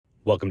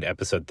Welcome to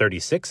episode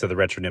 36 of the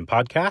Retronym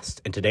Podcast,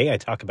 and today I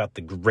talk about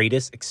the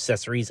greatest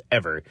accessories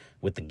ever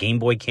with the Game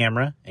Boy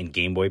camera and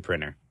Game Boy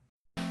printer.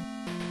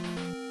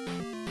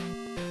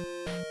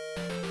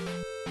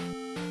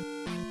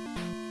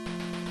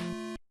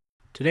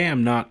 Today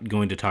I'm not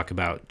going to talk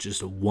about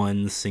just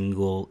one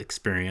single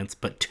experience,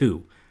 but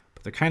two,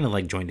 but they're kind of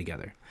like joined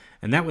together,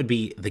 and that would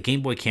be the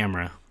Game Boy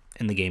camera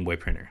and the Game Boy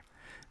printer.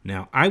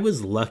 Now, I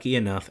was lucky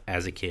enough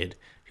as a kid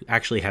to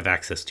actually have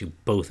access to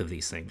both of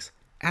these things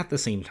at the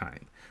same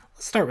time.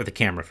 Let's start with the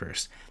camera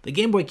first. The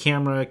Game Boy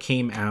camera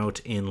came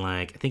out in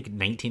I think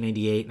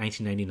 1998,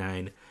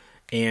 1999,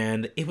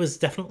 and it was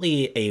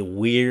definitely a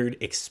weird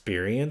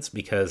experience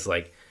because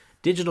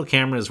digital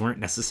cameras weren't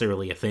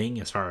necessarily a thing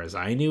as far as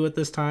I knew at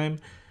this time.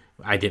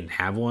 I didn't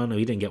have one.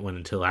 We didn't get one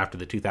until after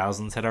the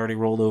 2000s had already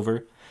rolled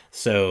over.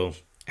 So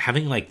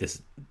having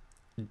this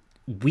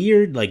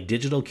weird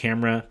digital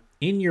camera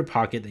in your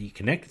pocket that you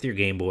connect with your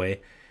Game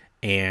Boy,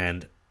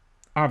 and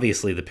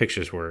obviously the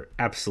pictures were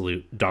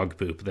absolute dog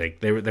poop.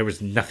 There was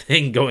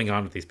nothing going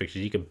on with these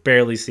pictures. You could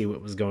barely see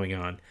what was going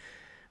on.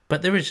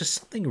 But there was just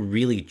something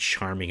really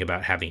charming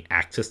about having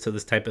access to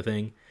this type of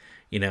thing.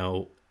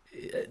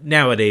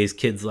 Nowadays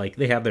kids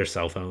they have their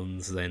cell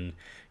phones, and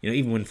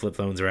even when flip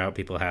phones are out,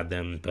 people had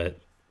them,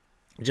 but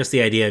just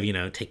the idea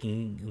of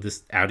taking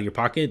this out of your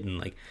pocket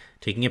and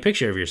taking a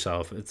picture of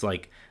yourself, it's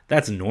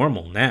that's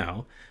normal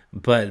now.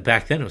 But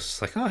back then it was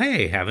just oh,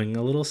 hey, having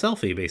a little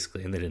selfie,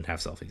 basically. And they didn't have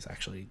selfies,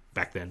 actually,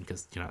 back then,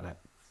 because, that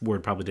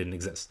word probably didn't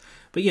exist.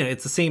 But,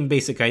 it's the same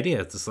basic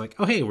idea. It's just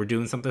oh, hey, we're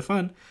doing something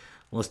fun.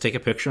 Let's take a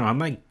picture on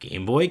my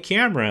Game Boy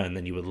camera. And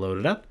then you would load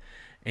it up,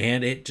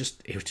 and it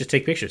would just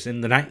take pictures.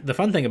 And the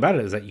fun thing about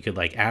it is that you could,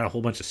 add a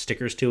whole bunch of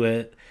stickers to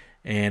it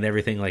and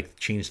everything,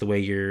 change the way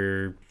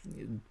your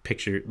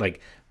picture,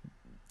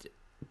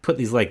 put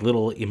these,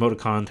 little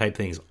emoticon type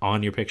things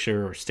on your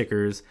picture or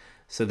stickers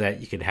so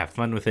that you could have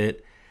fun with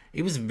it.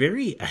 It was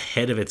very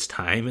ahead of its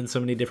time in so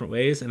many different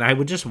ways, and I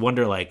would just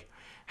wonder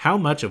how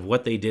much of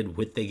what they did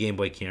with the Game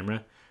Boy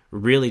camera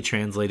really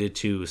translated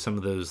to some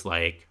of those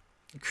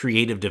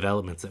creative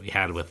developments that we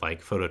had with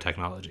photo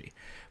technology.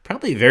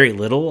 Probably very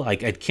little. I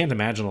can't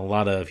imagine a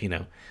lot of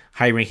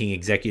high-ranking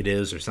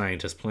executives or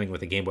scientists playing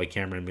with a Game Boy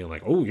camera and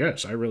being oh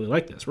yes, I really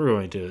like this. We're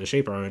going to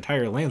shape our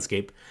entire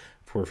landscape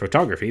for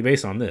photography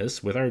based on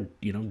this with our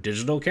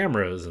digital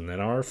cameras and then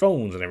our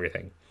phones and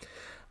everything.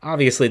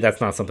 Obviously,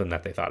 that's not something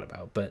that they thought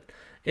about, but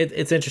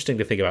it's interesting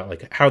to think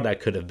about how that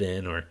could have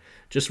been, or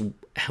just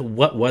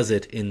what was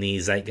it in the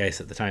zeitgeist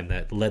at the time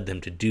that led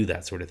them to do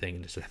that sort of thing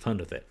and just have fun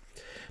with it.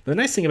 But the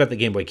nice thing about the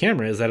Game Boy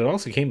camera is that it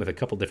also came with a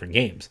couple different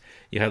games.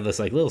 You have this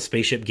little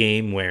spaceship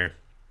game where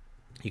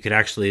you could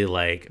actually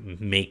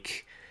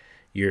make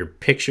your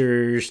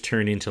pictures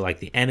turn into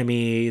the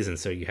enemies, and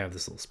so you have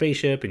this little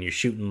spaceship and you're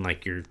shooting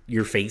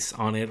your face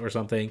on it or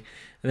something.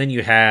 And then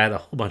you had a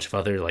whole bunch of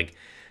other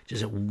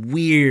just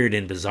weird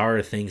and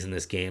bizarre things in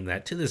this game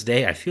that to this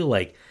day I feel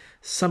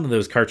some of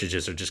those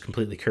cartridges are just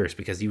completely cursed,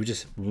 because you would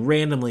just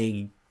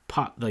randomly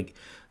pop,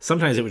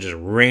 sometimes it would just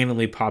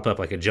randomly pop up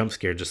a jump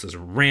scare, just this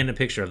random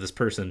picture of this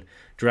person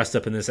dressed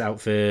up in this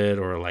outfit,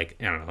 or I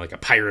don't know, a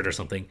pirate or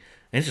something,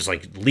 and it just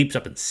leaps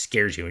up and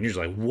scares you, and you're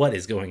just what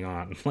is going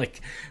on?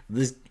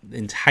 This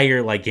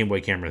entire Game Boy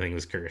camera thing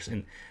was cursed,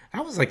 and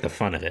that was the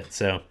fun of it.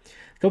 So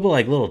a couple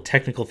little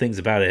technical things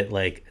about it,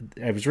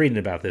 I was reading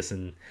about this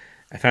and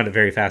I found it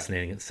very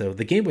fascinating. So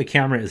the Game Boy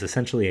camera is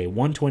essentially a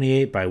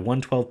 128 by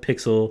 112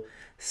 pixel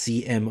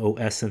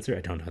CMOS sensor.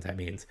 I don't know what that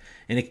means.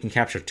 And it can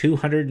capture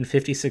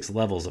 256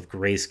 levels of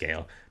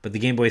grayscale, but the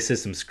Game Boy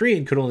system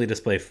screen could only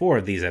display 4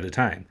 of these at a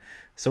time.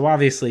 So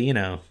obviously,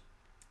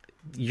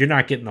 you're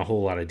not getting a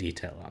whole lot of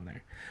detail on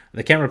there.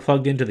 The camera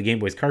plugged into the Game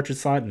Boy's cartridge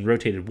slot and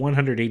rotated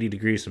 180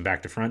 degrees from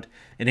back to front,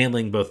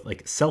 enabling both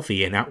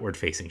selfie and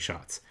outward-facing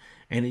shots.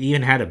 And it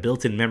even had a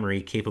built-in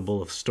memory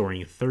capable of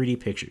storing 30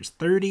 pictures.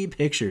 30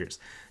 pictures!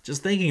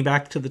 Just thinking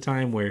back to the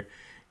time where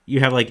you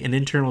have an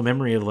internal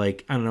memory of I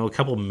don't know, a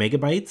couple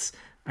megabytes.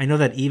 I know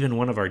that even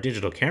one of our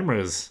digital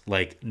cameras,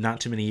 not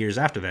too many years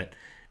after that,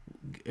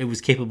 it was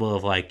capable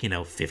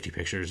of 50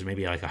 pictures,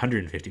 maybe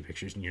 150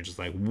 pictures, and you're just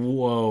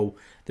whoa,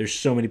 there's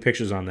so many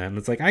pictures on that. And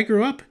it's I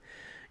grew up,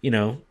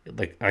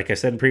 like I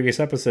said in previous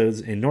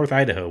episodes, in North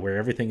Idaho, where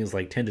everything is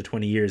 10 to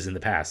 20 years in the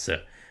past. So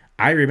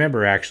I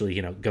remember actually,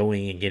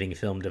 going and getting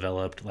film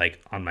developed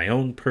on my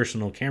own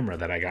personal camera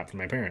that I got from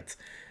my parents,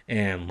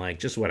 and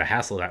just what a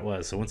hassle that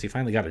was. So once you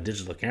finally got a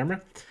digital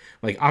camera,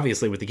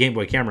 obviously with the Game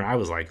Boy camera, I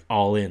was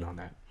all in on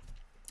that.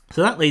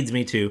 So that leads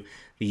me to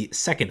the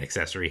second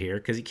accessory here,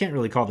 because you can't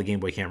really call the Game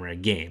Boy camera a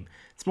game.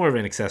 It's more of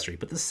an accessory.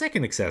 But the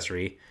second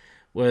accessory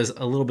was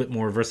a little bit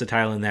more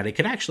versatile in that it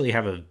could actually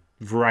have a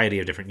variety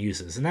of different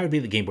uses, and that would be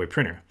the Game Boy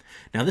printer.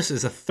 Now, this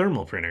is a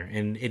thermal printer,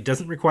 and it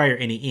doesn't require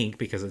any ink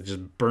because it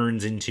just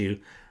burns into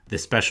the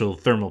special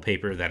thermal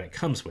paper that it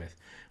comes with,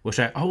 which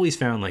I always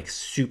found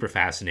super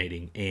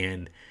fascinating.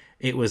 And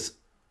it was,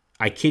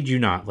 I kid you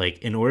not,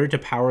 in order to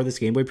power this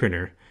Game Boy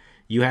printer,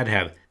 you had to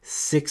have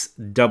 6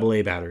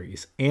 AA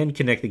batteries and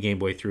connect the Game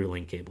Boy through a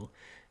link cable.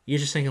 you're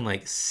just thinking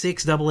like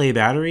 6 AA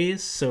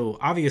batteries. So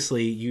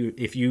obviously,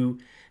 if you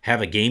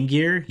have a Game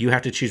Gear, you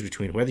have to choose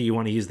between whether you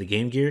want to use the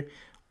Game Gear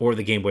or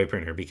the Game Boy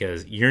printer,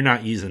 because you're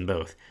not using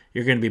both.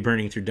 You're going to be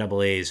burning through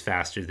AA's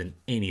faster than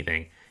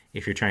anything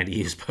if you're trying to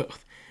use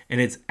both.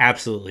 And it's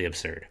absolutely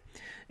absurd.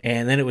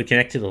 And then it would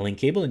connect to the link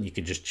cable, and you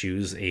could just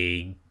choose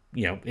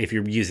if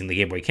you're using the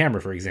Game Boy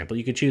camera, for example,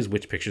 you could choose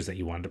which pictures that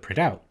you wanted to print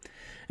out.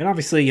 And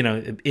obviously,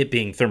 it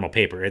being thermal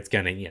paper, it's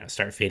going to,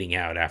 start fading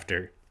out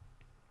after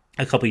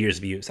a couple years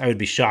of use. I would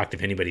be shocked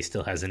if anybody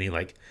still has any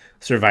like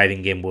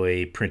surviving Game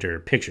Boy printer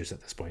pictures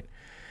at this point.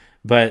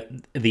 But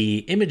the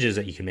images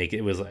that you can make,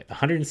 it was like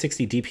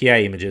 160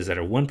 DPI images that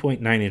are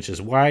 1.9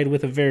 inches wide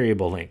with a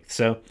variable length.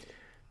 So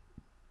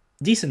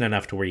decent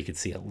enough to where you could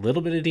see a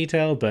little bit of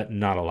detail, but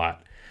not a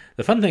lot.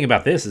 The fun thing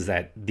about this is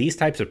that these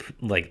types of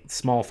like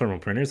small thermal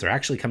printers are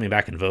actually coming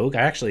back in vogue.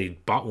 I actually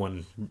bought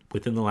one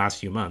within the last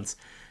few months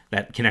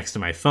that connects to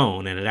my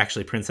phone, and it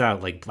actually prints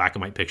out like black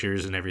and white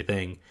pictures and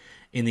everything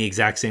in the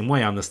exact same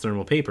way on this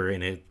thermal paper,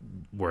 and it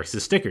works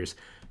as stickers,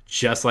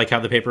 just like how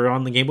the paper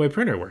on the Game Boy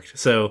printer worked.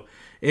 So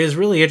it is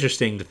really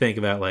interesting to think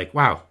about, like,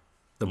 wow,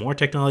 the more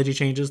technology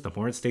changes, the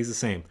more it stays the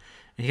same.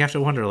 And you have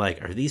to wonder,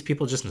 like, are these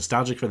people just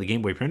nostalgic for the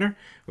Game Boy printer,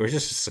 or is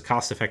this just a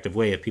cost-effective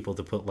way of people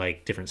to put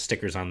like different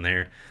stickers on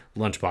their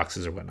lunch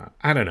boxes or whatnot?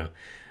 I don't know.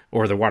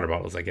 Or the water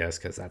bottles, I guess,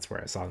 because that's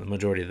where I saw the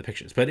majority of the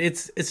pictures. But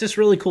it's just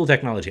really cool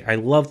technology. I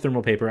love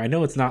thermal paper. I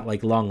know it's not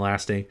like long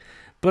lasting,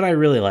 but I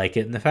really like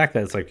it. And the fact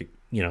that it's like,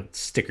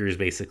 stickers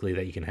basically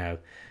that you can have,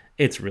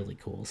 it's really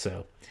cool.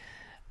 So,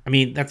 I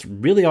mean, that's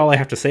really all I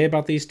have to say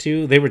about these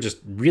two. They were just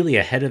really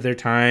ahead of their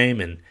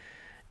time, and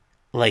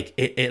like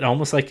it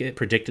almost like it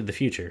predicted the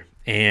future.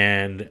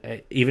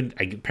 And even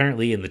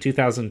apparently in the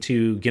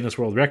 2002 Guinness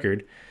World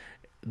Record,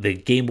 the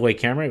Game Boy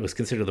camera, it was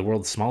considered the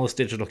world's smallest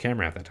digital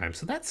camera at that time.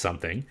 So that's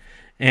something.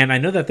 And I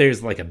know that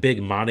there's like a big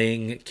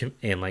modding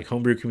and like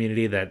homebrew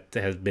community that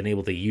has been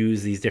able to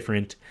use these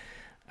different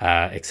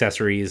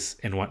accessories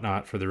and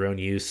whatnot for their own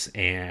use.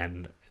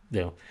 And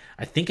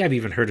I think I've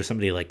even heard of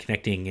somebody like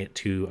connecting it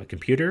to a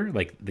computer,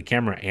 like the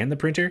camera and the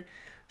printer,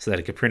 so that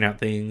it could print out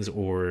things,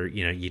 or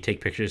you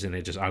take pictures and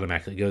it just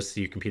automatically goes to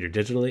your computer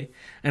digitally.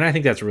 And I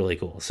think that's really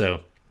cool.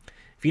 So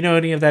if you know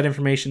any of that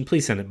information,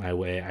 please send it my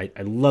way.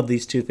 I love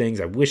these two things.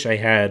 I wish I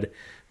had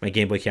my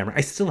Game Boy camera.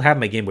 I still have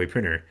my Game Boy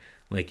printer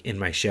like in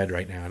my shed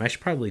right now, and I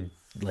should probably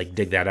like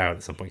dig that out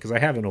at some point, because I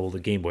have an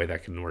old Game Boy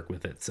that can work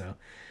with it. So,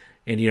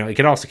 and it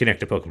could also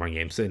connect to Pokemon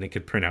games, and it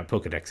could print out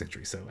Pokedex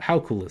entries. So how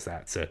cool is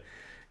that? So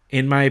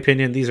in my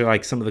opinion, these are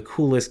like some of the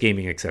coolest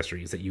gaming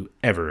accessories that you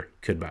ever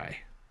could buy.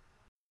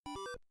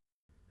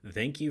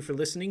 Thank you for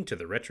listening to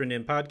the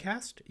Retronym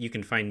podcast. You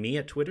can find me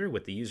at Twitter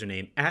with the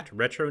username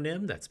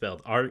 @Retronym, that's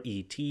spelled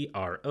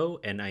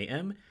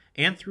RETRONIM,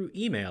 and through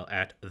email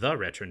at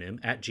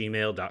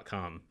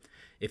theretronym@gmail.com.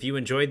 If you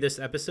enjoyed this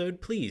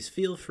episode, please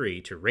feel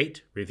free to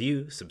rate,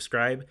 review,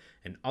 subscribe,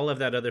 and all of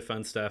that other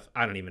fun stuff.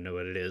 I don't even know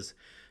what it is.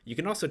 You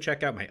can also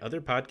check out my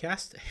other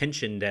podcast,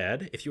 Henshin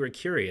Dad, if you are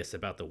curious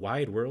about the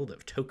wide world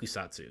of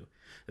tokusatsu.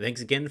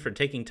 Thanks again for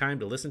taking time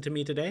to listen to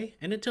me today,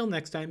 and until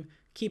next time,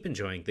 keep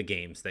enjoying the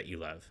games that you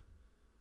love.